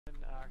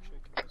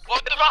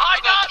What the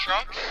behind are those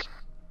trucks?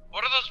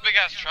 What are those big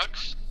ass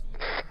trucks?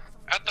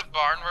 At the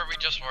barn where we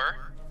just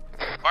were?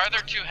 Why are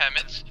there two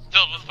Hemmets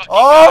filled with fucking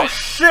guys?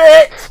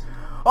 Shit!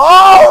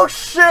 Oh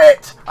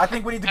shit! I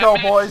think we need to go,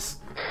 boys.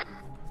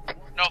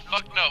 No,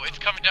 fuck no. It's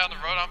coming down the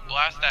road. I'm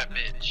blast that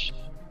bitch.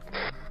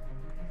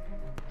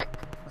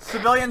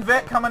 Civilian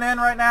Vic coming in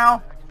right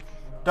now.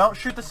 Don't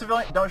shoot the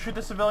civilian. Don't shoot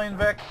the civilian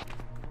Vic.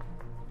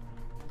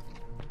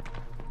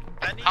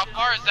 How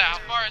far is that? How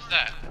far is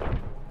that?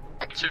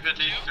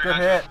 250. Good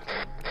hit.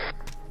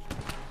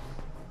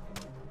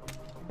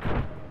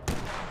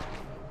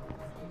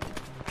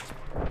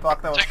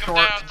 Fuck, that was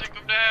short. Take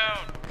him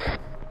down.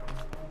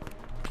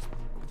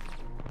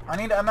 I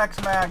need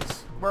MX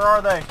mags. Where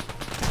are they?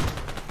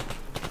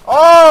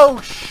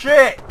 Oh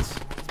shit!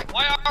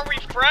 Why are we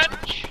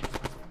French?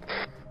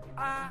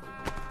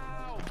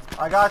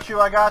 I got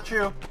you. I got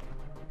you.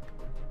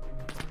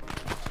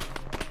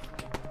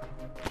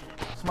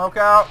 Smoke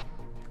out.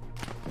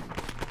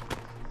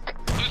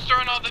 Who's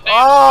throwing all the damn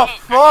Oh smoke?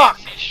 fuck!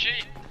 I can't see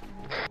shit.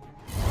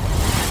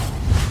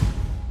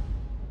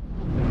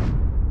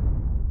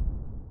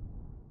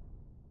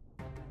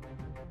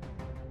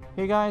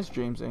 Hey guys,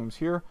 JAmesAims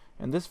here.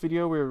 In this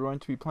video we are going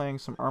to be playing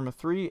some Arma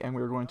 3 and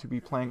we are going to be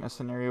playing a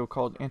scenario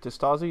called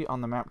Antistasi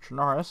on the map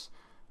Trinaris.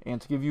 And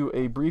to give you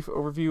a brief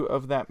overview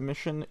of that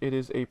mission, it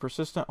is a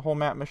persistent whole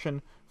map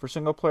mission for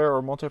single player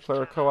or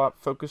multiplayer co-op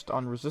focused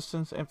on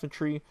resistance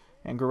infantry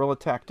and guerrilla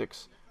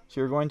tactics.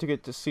 So you're going to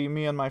get to see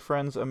me and my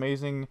friends'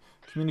 amazing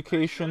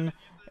communication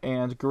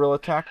and guerrilla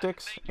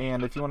tactics.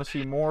 And if you want to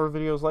see more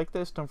videos like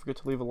this, don't forget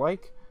to leave a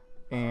like.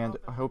 And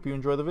I hope you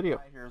enjoy the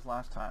video. Here's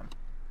last time.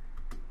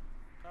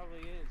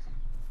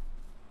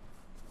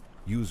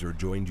 User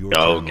joined your Yo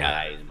channel.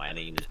 guys, my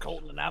name is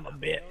Colton and I'm a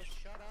bitch.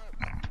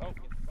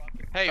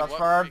 Hey, Shots what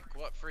fired. freak?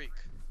 What freak?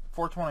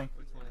 420.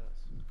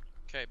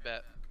 Okay,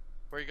 bet.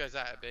 Where you guys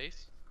at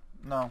base?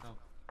 No.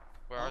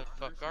 Where the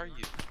fuck are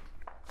you?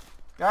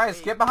 Guys,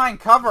 get behind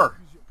cover.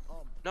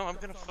 No, I'm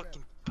gonna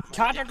fucking...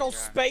 Tactical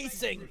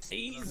spacing,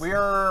 please. We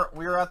are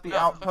at the No,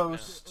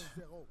 outpost.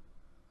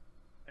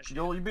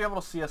 You'll be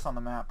able to see us on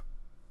the map.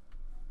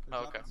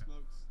 Oh, okay.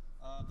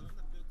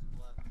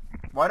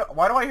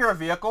 Why do I hear a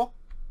vehicle?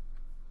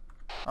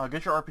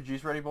 Get your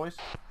RPGs ready, boys.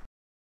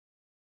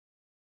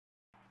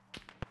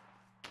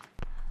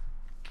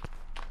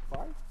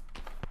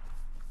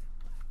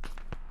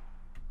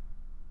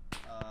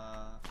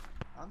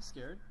 I'm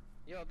scared.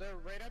 Yo, they're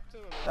right up to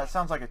the That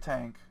sounds like a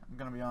tank. I'm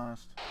gonna be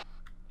honest. Hey,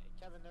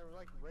 Kevin, they're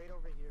like right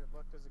over here.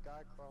 Look, there's a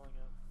guy crawling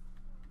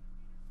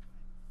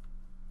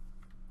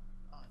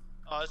up.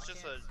 Oh, it's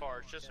just a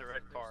car. It's just a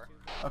red car.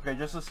 Okay,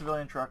 just a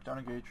civilian truck. Don't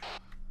engage.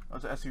 Oh,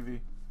 it's an SUV.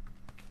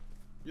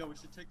 Yo, we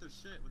should take their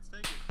shit. Let's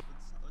take it.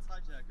 Let's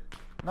hijack it.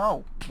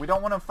 No, we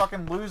don't want to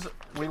fucking lose.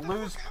 We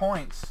lose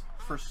points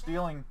for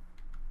stealing.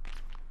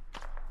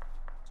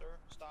 Sir,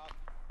 stop.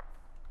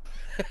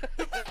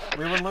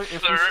 We would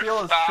if Sir, we steal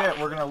his stop. shit,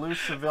 we're gonna lose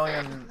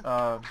civilian.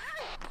 Oh,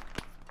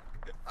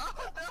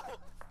 no!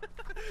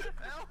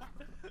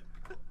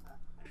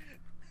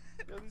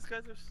 Yo, these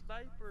guys are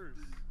snipers.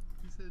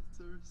 He said,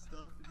 sir,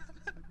 stop.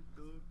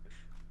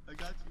 I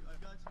got you. I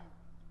got you.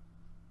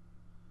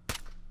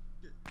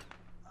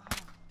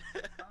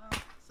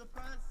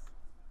 Suppress.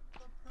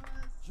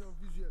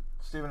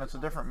 Steven, it's a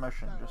different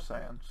mission. Just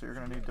saying. So you're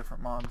gonna need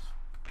different mods.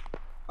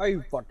 Are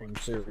you fucking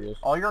serious?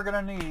 All you're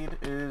gonna need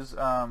is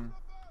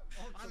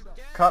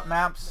cup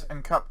maps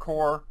and cup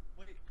core,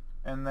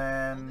 and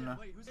then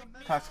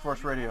task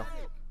force radio.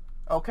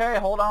 Okay,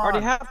 hold on. I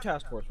already have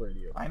task force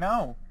radio. I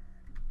know.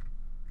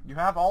 You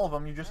have all of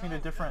them. You just need a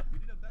different.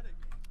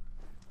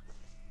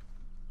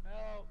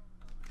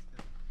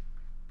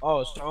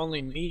 Oh, so I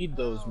only need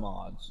those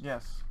mods.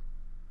 Yes.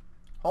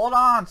 Hold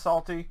on,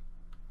 Salty.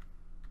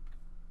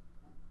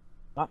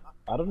 I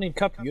don't need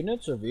cup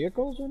units or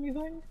vehicles or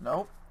anything?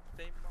 Nope.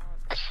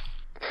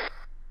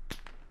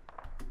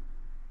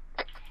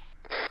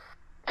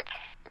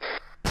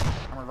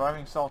 I'm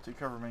reviving Salty.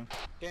 Cover me.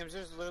 James,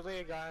 there's literally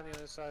a guy on the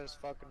other side of this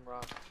fucking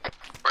rock.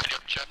 Radio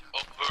check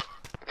over.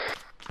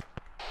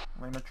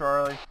 Lima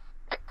Charlie.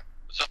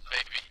 What's up,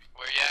 baby?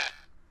 Where you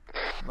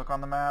at? Look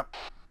on the map.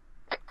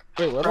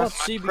 Wait, what about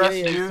Press U to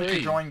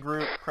CBAA3? join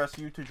group. Press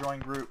U to join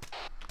group.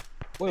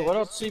 Wait, what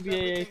about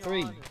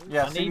CBAA3?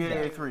 Yeah, I need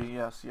that. CBAA3.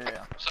 Yes,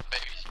 yeah. What's up,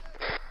 babies?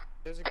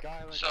 There's a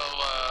guy like So,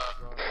 how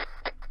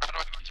do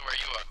I get to where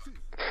you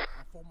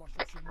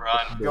are?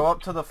 Run. Go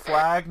up to the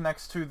flag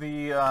next to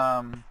the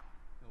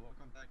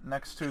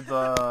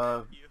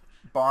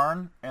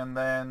barn, and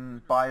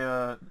then buy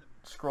a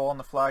scroll on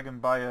the flag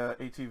and buy a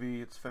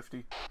ATV. It's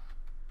 50.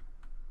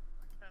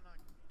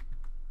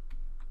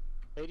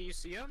 Hey, do you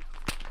see him?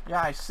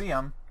 Yeah, I see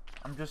them.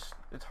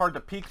 It's hard to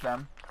peek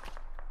them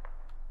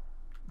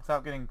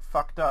without getting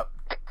fucked up.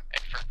 Hey,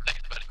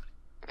 thanks, buddy.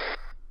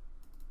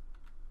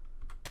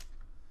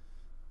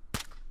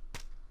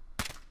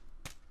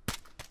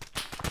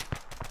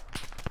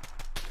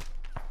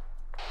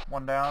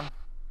 One down.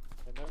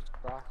 And those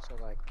rocks are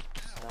like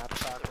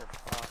snapshot or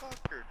fuck.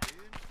 Fucker,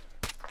 dude.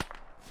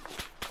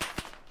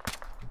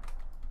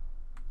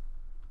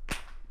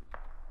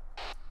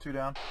 2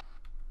 down.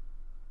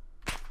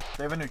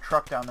 They have a new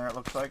truck down there, it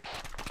looks like.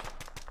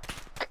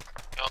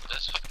 Yo,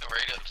 this fucking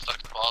radio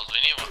sucks balls. We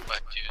need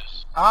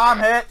 152s. Ah, I'm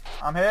hit!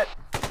 I'm hit!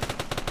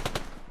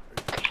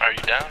 Are you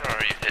down or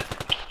are you hit?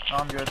 No,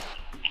 I'm good.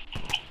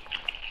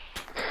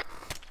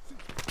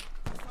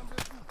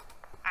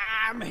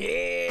 I'm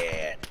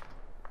hit.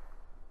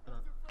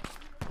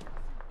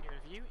 Here,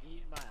 if you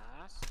eat my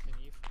ass, can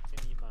you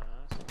eat my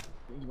ass?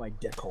 Eat my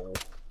dick hole.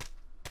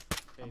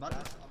 Okay, I'm about to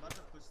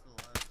push to the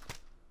left.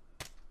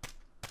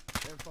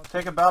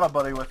 Take a battle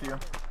buddy with you. Come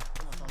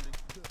on, Tommy.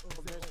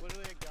 There's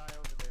literally a guy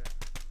over there.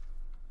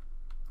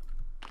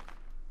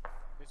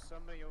 There's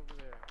somebody over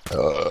there.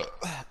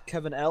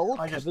 Kevin L.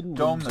 I just Kevin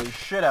domed loser. the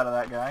shit out of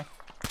that guy.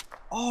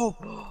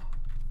 Oh,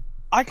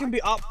 I can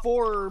be up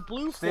for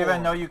blue.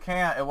 Steven, no you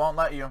can't. It won't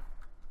let you.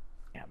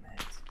 Damn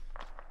it.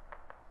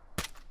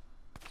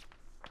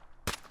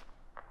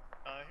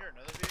 Here,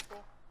 another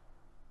vehicle?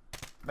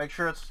 Make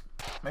sure it's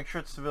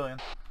civilian.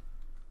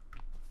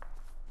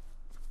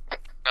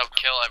 No,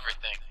 kill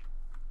everything.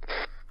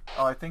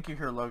 Oh, I think you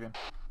hear Logan.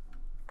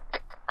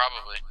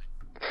 Probably.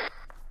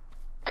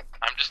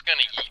 I'm just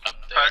gonna eat up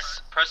there.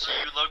 Press U,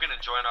 Logan,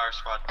 and join our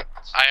squad.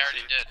 I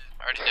already did.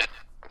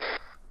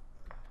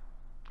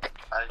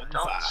 I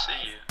don't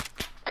see you.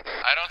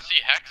 I don't see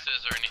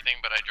hexes or anything,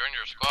 but I joined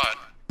your squad.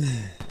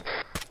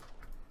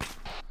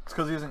 It's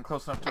because he isn't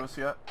close enough to us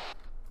yet.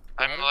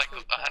 I'm like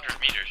 100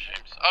 meters,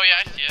 James. Oh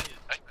yeah, I see it.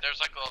 There's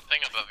like a little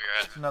thing above your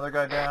head. There's another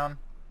guy down.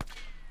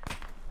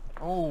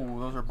 Oh,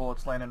 those are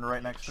bullets landing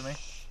right next to me.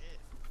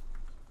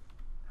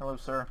 Hello,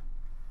 sir.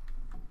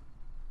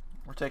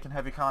 We're taking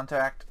heavy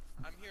contact.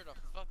 I'm here to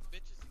fuck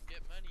bitches and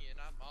get money, and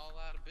I'm all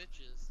out of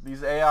bitches.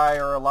 These AI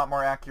are a lot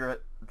more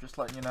accurate, just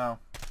letting you know.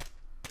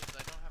 Because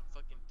I don't have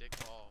fucking dick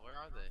ball. Where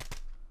are they?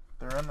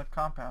 They're in the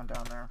compound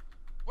down there.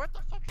 Where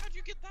the fuck, how'd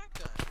you get that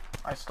gun?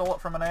 I stole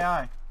it from an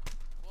AI.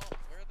 Well,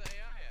 where are the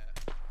AI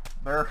at?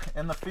 They're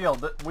in the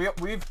field.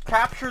 We've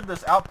captured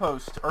this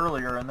outpost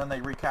earlier, and then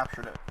they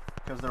recaptured it.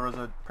 Because there was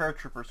a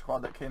paratrooper squad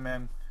that came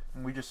in,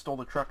 and we just stole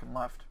the truck and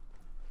left.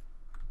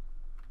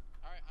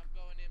 Alright, I'm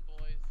going in,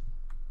 boys.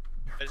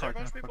 Is there a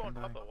bunch of Fucking people on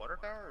die. top of the water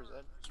tower, or is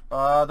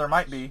that... There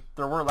might be.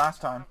 There were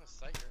last I time. don't have a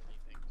sight or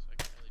anything, so I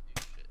can't really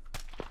do shit.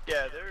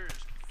 Yeah, there's...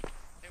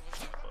 Hey,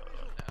 what's up,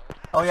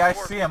 Nell? Oh yeah, I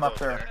Four see him up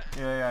people there.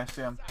 Yeah, I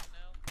see him. What's up,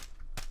 Nell?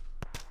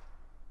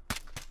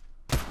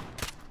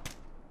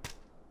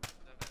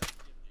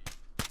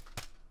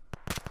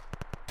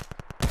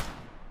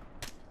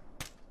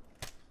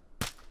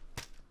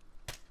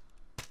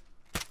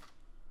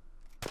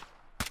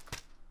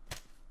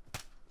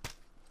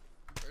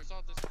 Where's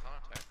all this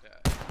contact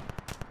at?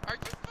 Are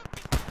you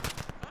fucking...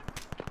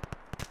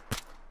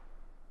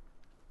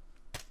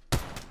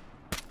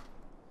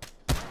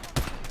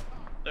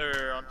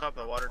 They're on top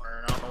of the water tower,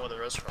 and I don't know where the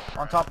rest are.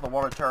 On top of the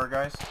water tower,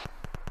 guys.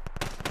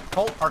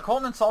 Are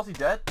Colton and Salty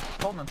dead?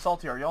 Colton and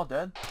Salty, are y'all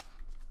dead?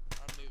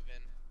 I'm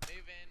moving.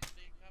 Moving.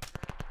 Big cover.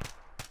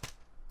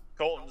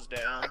 Colton's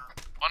down.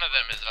 One of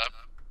them is up.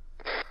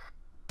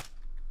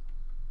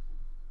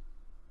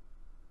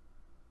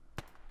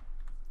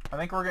 I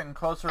think we're getting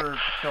closer to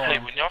killing Hey,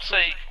 him. when y'all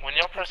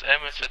press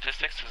M in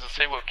statistics, does it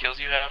say what kills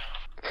you have?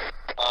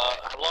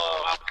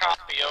 Hello, I'm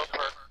copy,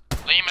 over.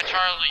 Lima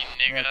Charlie,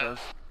 Yeah, it nigga. does.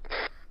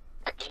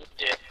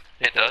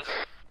 It does?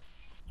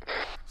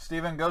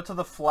 Steven, go to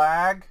the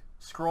flag.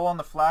 Scroll on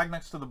the flag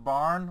next to the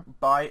barn.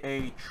 Buy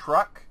a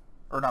truck.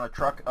 Or not a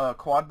truck, a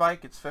quad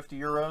bike. It's 50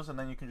 euros, and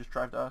then you can just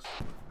drive to us.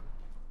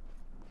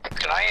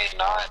 Can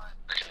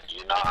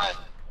you not?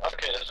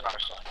 Okay, there's another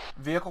sign.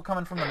 Vehicle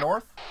coming from the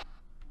north.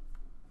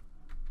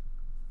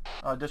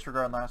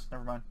 Disregard last.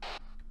 Never mind.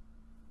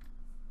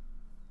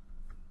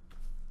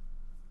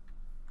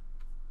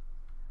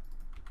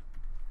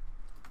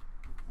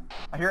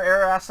 I hear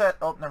air asset.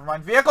 Oh, never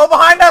mind. Vehicle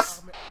behind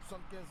us!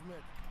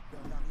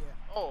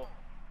 Oh.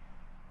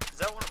 Is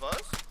that one of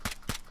us?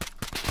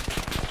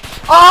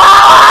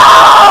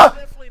 Ah!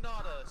 Definitely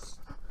not us.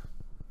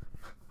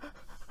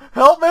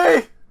 Help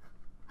me!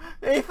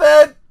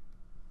 Ethan!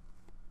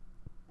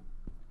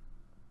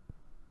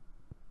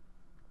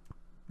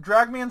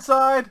 Drag me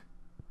inside!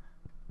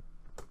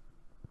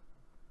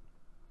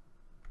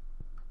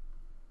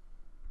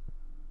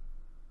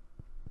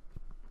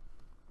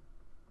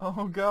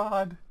 Oh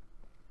god.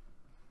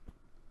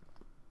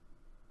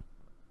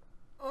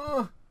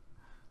 Ugh.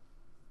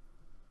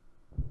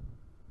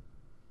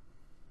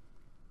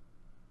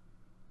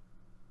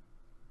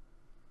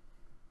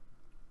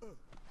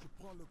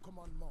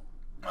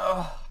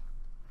 Ugh.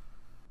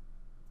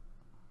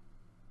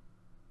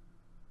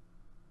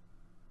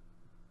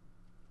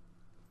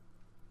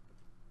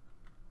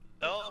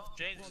 No,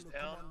 James is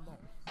down.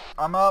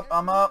 I'm up,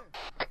 I'm up.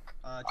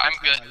 I'm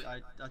good. I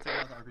took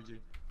out the RPG.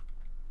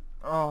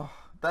 Oh,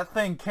 that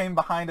thing came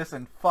behind us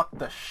and fucked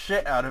the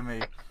shit out of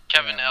me.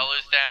 Kevin L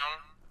is down.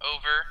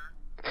 Over.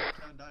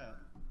 Can't die at.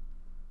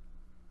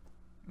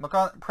 Look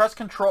on, press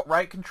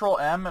right control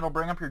M, it'll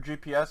bring up your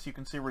GPS, you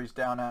can see where he's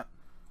down at.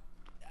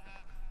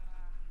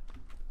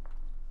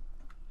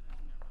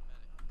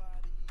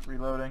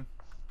 Reloading.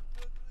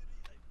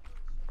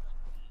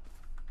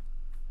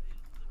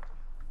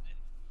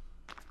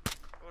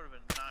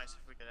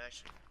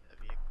 actually a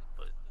vehicle,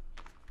 but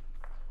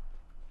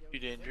too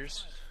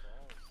dangerous.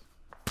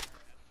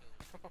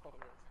 I'll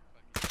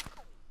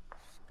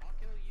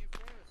kill you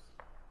first.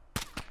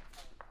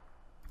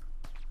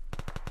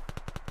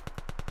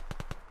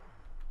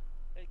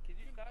 Hey, can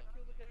you not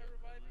kill the guy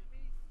reviving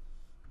me?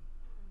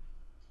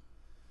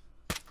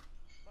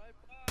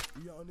 Bye-bye.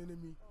 Il y a un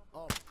ennemi.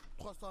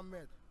 300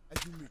 mètres.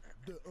 Allumé.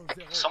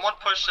 2-1-0. Someone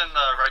push in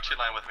the right tree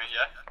line with me,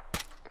 yeah?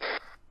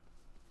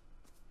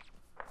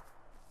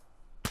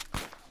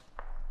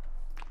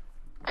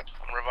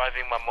 I'm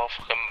reviving my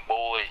motherfucking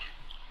boy.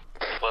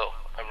 Well,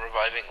 I'm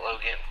reviving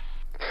Logan.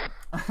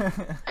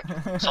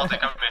 Salty,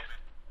 come with me.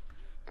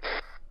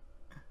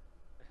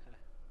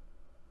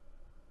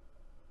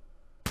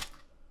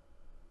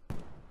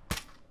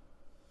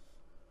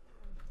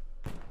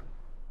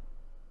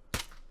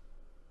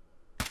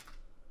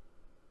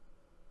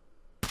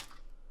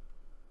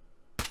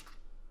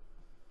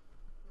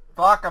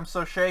 Fuck, I'm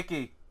so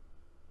shaky.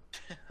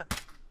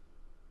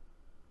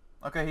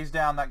 Okay, he's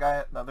down. That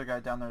guy, the other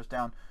guy down there is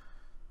down.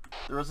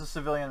 There is a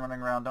civilian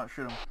running around. Don't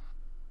shoot him.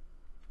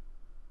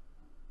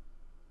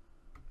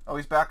 Oh,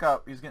 he's back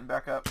up. He's getting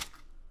back up.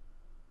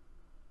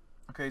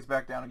 Okay, he's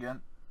back down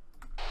again.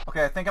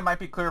 Okay, I think it might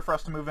be clear for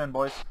us to move in,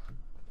 boys.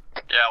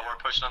 Yeah, we're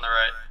pushing on the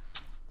right.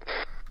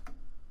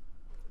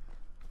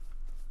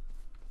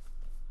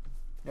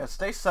 Yeah,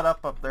 stay set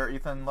up there,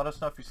 Ethan. Let us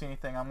know if you see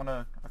anything. I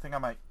think I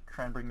might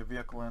try and bring the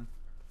vehicle in.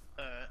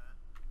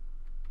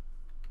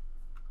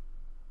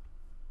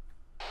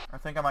 I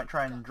think I might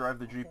try and drive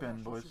the Jeep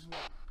in, boys. No,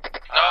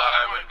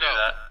 I wouldn't do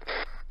that.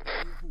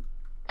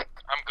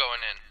 I'm going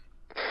in.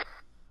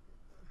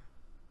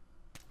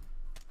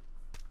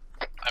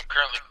 I'm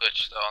currently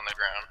glitched still on the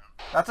ground.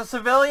 That's a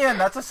civilian!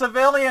 That's a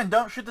civilian!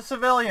 Don't shoot the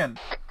civilian!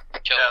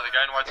 Kill Yeah, him. the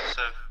guy in white's a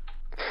civ.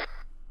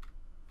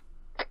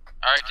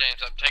 Alright,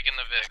 James, I'm taking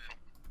the Vic.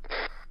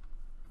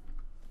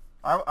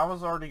 I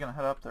was already gonna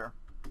head up there.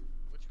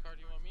 Which car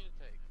do you want me to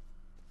take?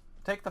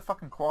 Take the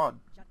fucking quad.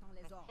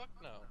 Fuck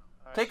no.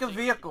 Take a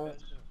vehicle.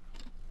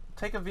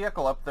 Take a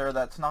vehicle up there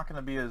that's not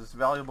gonna be as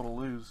valuable to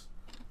lose.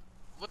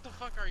 What the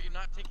fuck, are you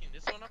not taking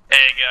this one up?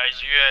 Hey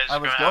guys, you guys I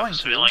are was gonna have going a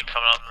to. civilian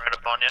coming up right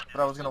up on you.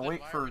 But I was gonna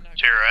wait for...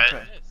 To your right.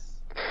 Okay.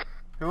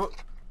 Who?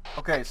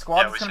 Okay,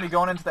 squad's we gonna be should-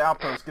 going into the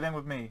outpost. Get in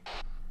with me.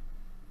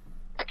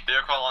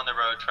 Vehicle on the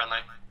road, friendly.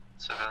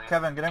 Civilian.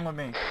 Kevin, get in with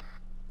me.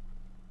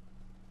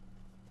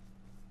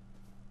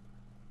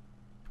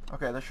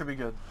 Okay, this should be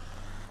good.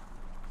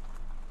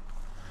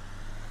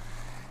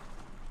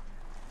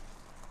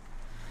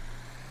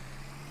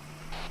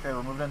 Okay,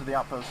 we're moving into the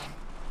outpost.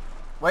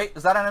 Wait,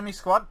 is that an enemy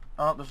squad?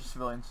 Oh, no, those are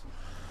civilians.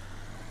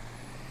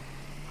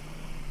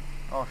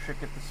 Oh shit,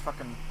 get this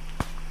fucking...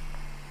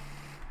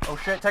 Oh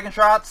shit, taking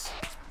shots!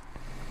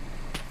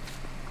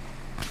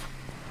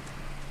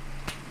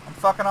 I'm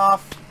fucking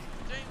off.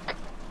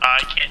 I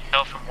can't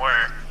tell from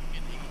where.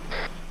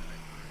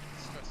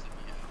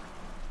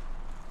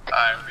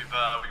 Alright, we've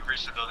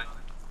reached the building.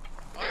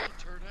 Oh, you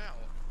turned out.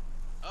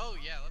 Oh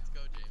yeah, let's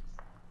go, James.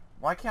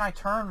 Why can't I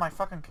turn my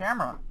fucking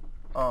camera?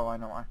 Oh, I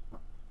know why.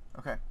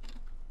 Okay.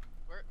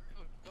 Where?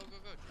 Go, James.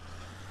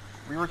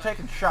 We were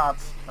taking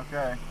shots.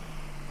 Okay. Of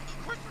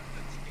course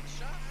we're taking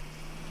shots.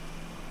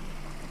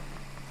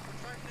 We're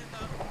driving in the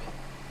other way.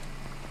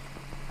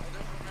 Oh,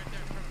 there's one right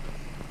there in front of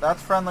us.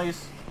 That's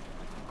friendlies.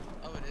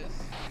 Oh, it is?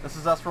 This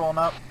is us rolling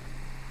up.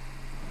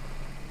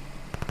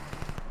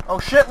 Oh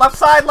shit, left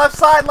side, left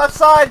side, left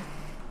side!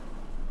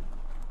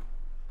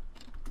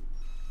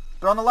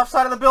 They're on the left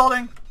side of the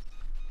building.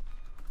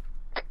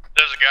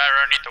 There's a guy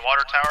right underneath the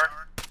water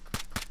tower.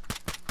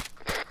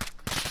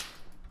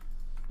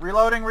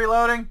 Reloading,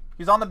 reloading.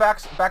 He's on the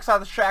backside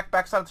of the shack,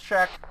 backside of the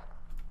shack.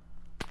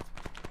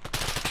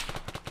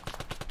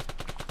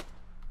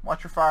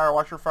 Watch your fire,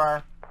 watch your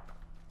fire.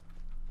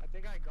 I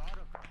think I got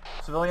him.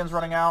 Civilians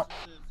running out.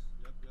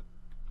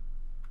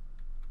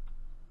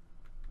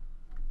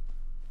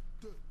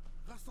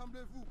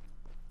 Rassemblez-vous.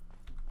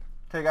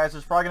 Okay guys,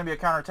 there's probably going to be a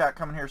counterattack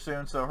coming here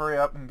soon, so hurry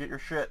up and get your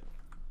shit.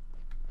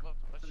 What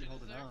shit is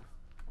there?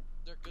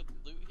 Is there good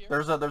loot here?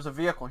 There's a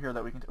vehicle here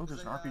that we can... Oh,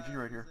 there's an RPG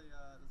right here.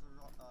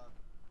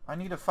 I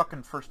need a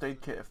fucking first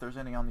aid kit if there's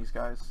any on these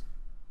guys.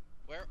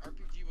 Where?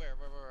 RPG where?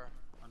 Where?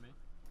 On me.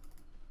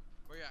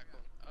 Where you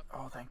at? Up.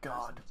 Oh, thank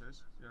God.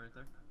 Upstairs. You're right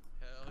there.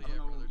 Hell I yeah, don't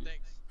know brother, you-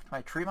 thanks. Can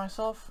I treat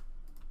myself?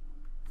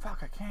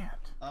 Fuck, I can't.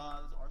 There's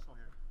an arsenal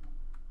here.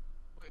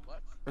 Wait, what?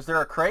 Is there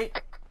a crate?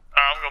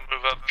 I'm gonna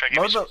move up and try to get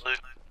me Load some the- loot.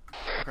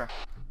 Okay.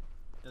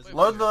 There's Wait,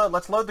 one Load here. the...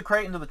 Let's load the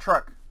crate into the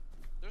truck.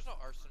 There's no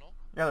arsenal.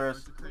 Yeah, there Where's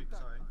is. the crate?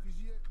 Sorry.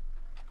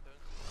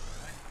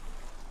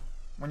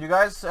 When you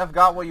guys have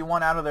got what you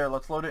want out of there,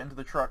 let's load it into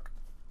the truck.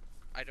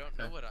 I don't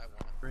know Okay. what I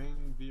want.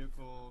 Bring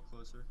vehicle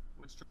closer.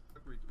 Which truck?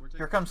 We're taking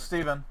Here comes this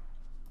truck. Steven.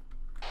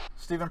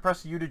 Steven,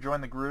 press U to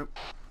join the group.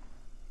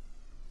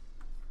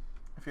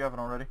 If you haven't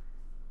already.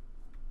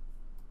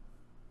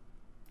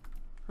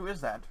 Who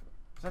is that?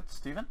 Is that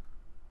Steven?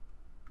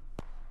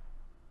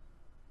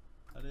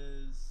 That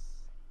is.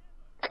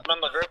 I'm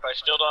in the group, I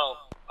still don't.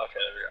 Okay,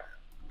 there we go.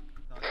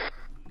 No, it's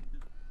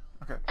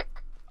okay. Okay.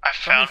 I I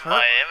found Somebody's my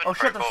hurt? inventory. Oh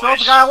shit, there's boys.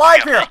 still a guy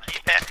alive here! We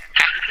got it.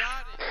 Let's go.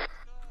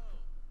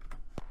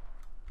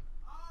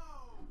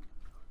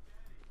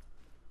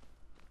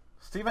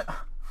 Steven.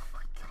 Oh my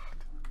god.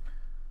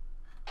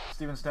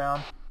 Steven's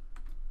down.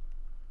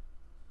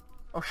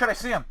 Oh shit, I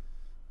see him.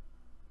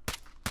 I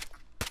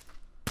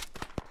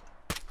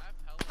have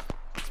hella.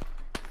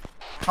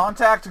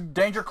 Contact,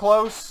 danger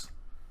close.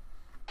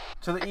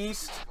 To the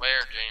east.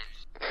 Where,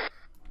 James?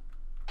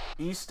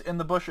 East in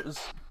the bushes.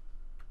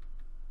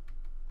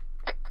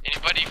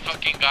 Anybody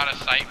fucking got a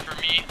sight for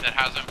me that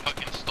hasn't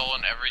fucking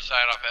stolen every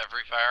sight off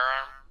every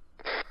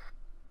firearm?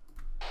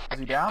 Is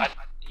he down?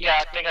 Yeah,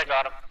 I think I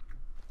got him.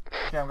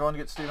 Okay, I'm going to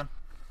get Steven.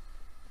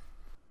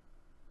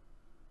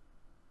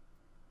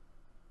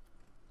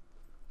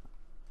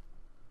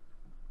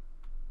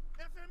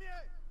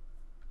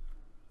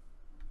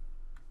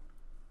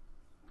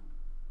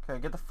 Okay,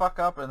 get the fuck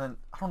up, and then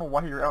I don't know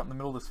why you're out in the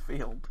middle of this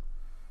field.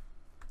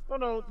 Oh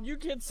no, you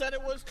kids said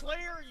it was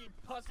clear, you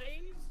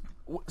pussies!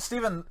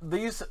 Steven,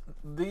 these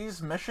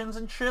missions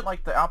and shit,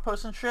 like the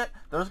outposts and shit,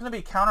 there's gonna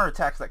be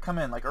counterattacks that come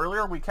in. Like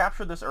earlier, we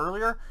captured this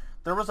earlier.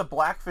 There was a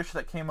blackfish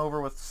that came over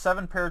with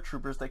 7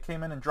 paratroopers. They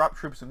came in and dropped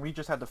troops, and we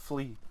just had to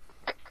flee.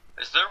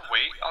 Is there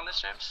weight on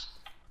this, James?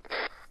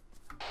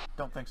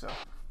 Don't think so.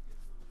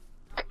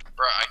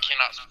 Bro, I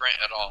cannot sprint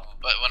at all,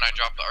 but when I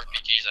drop the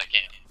RPGs, I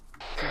can.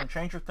 Steven,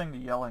 change your thing to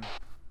yelling.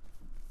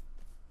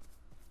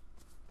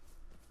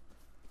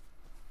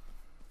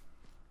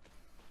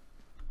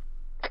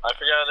 I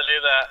forgot how to do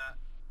that.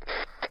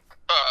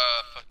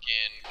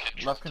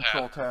 Fucking Left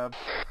control tab.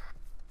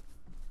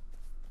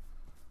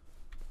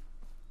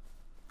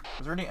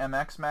 Is there any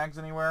MX mags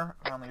anywhere?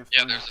 I only have 3.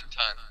 Yeah, there's a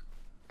ton.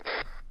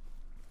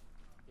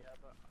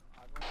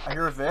 I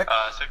hear a Vic.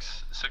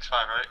 6.5,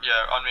 right?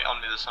 Yeah, on me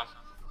this one.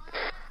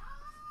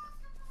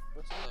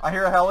 I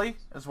hear a heli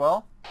as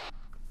well.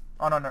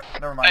 Oh no,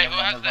 never mind. Hey, Never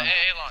who mind, has never the mind.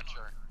 AA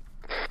launcher?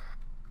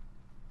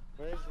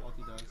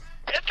 Walkie does.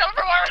 It's coming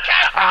from our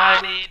attack!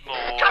 I need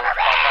more.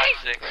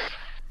 5.6.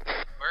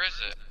 Where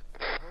is it?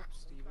 I hope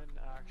Steven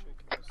actually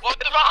can. What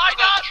the fuck are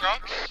those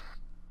trucks?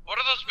 What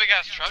are those big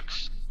ass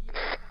trucks?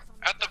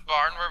 At the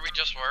barn where we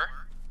just were?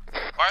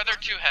 Why are there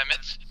 2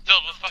 Hemmets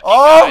filled with fucking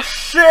Oh guys?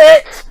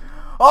 shit!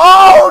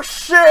 Oh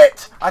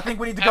shit! I think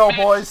we need to go,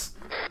 Hemmets. boys.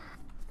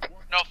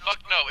 No, fuck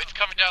no. It's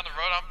coming down the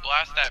road. I'm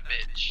blast that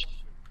bitch.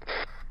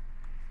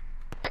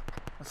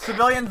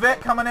 Civilian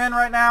Vic coming in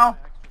right now.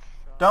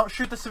 Don't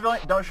shoot the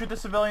civilian. Don't shoot the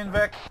civilian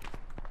Vic.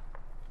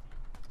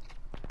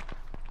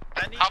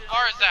 How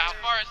far is that? How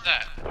far is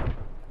that?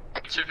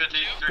 250,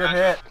 Good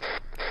 300. hit.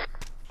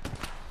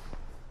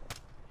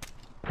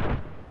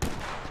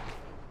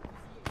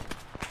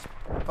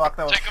 Fuck,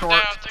 that was Take him short.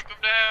 down. Take him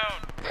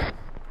down.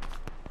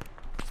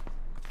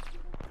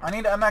 I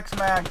need MX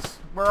mags.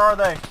 Where are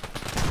they?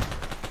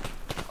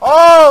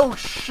 Oh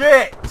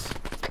shit!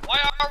 Why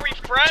are we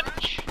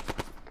French?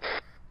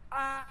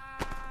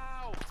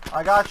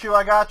 I got you.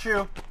 I got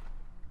you.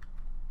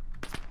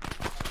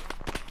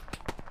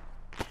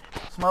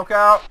 Smoke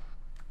out.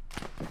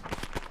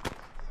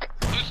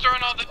 Who's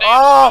throwing all the damn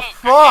Oh,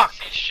 smoke? I fuck.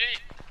 can't see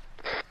shit.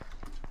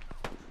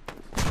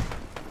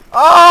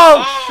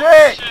 Oh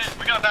shit!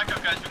 We gotta back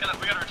up, guys. We gotta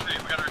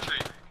retreat. We gotta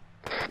retreat.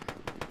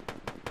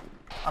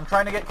 I'm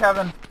trying to get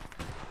Kevin.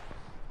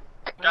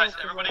 Guys,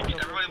 everybody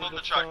load the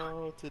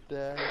truck.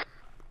 Today.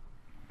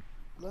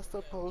 Let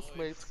the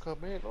Postmates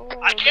come in. Oh,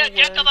 I can't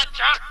get to the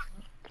truck!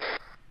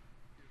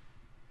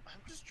 I'm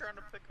just trying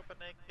to pick up an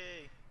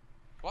AK.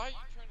 Why are you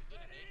trying to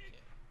get an AK?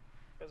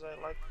 Because I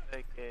like the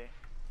AK.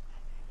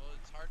 Well,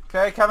 it's hard.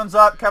 Okay, Kevin's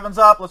up. Kevin's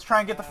up. Let's try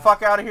and get the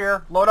fuck out of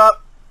here. Load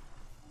up.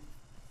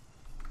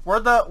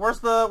 Where's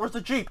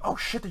the Jeep? Oh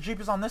shit, the Jeep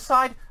is on this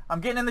side.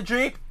 I'm getting in the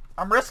Jeep.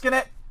 I'm risking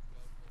it.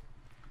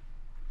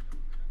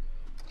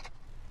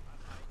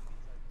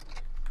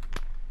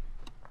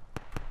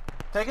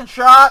 Taking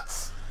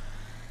shots.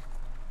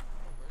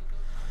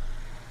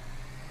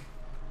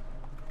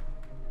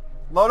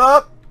 Load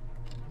up.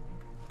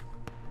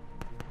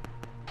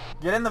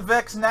 Get in the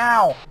Vix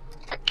now.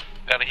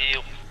 Gotta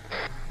heal.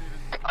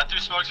 I threw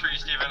smokes for you,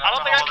 Steven. I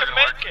don't think I can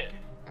make it.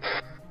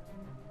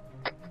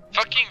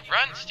 Fucking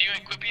run,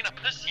 Steven. Quit being a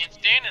pussy and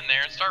stand in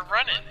there and start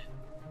running.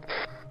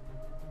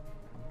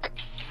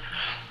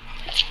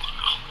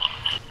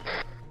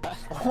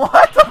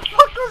 What the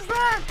fuck was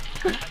that?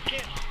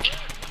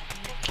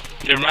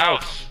 Your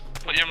mouse.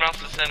 Put your mouse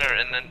in the center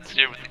and then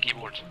steer with the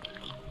keyboard.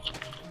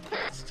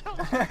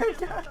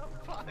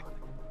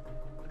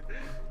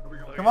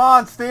 Come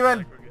on,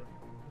 Steven.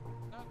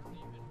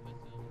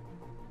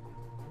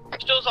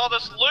 Still all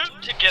this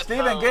loot to get.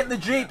 Steven, get in the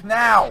Jeep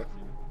now.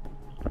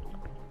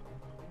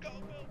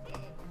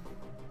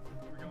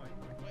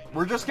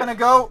 We're just gonna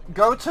go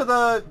to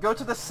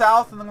the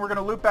south, and then we're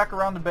gonna loop back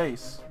around the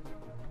base.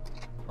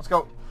 Let's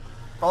go.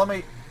 Follow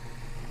me.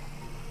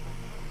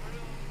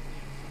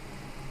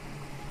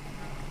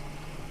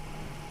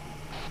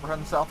 We're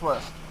heading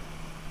southwest.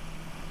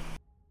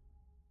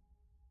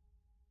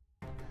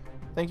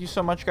 Thank you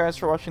so much guys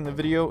for watching the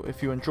video.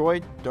 If you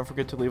enjoyed, don't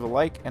forget to leave a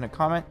like and a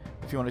comment.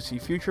 If you want to see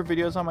future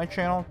videos on my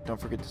channel,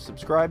 don't forget to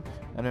subscribe.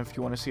 And if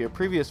you want to see a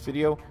previous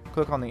video,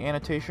 click on the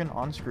annotation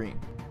on screen.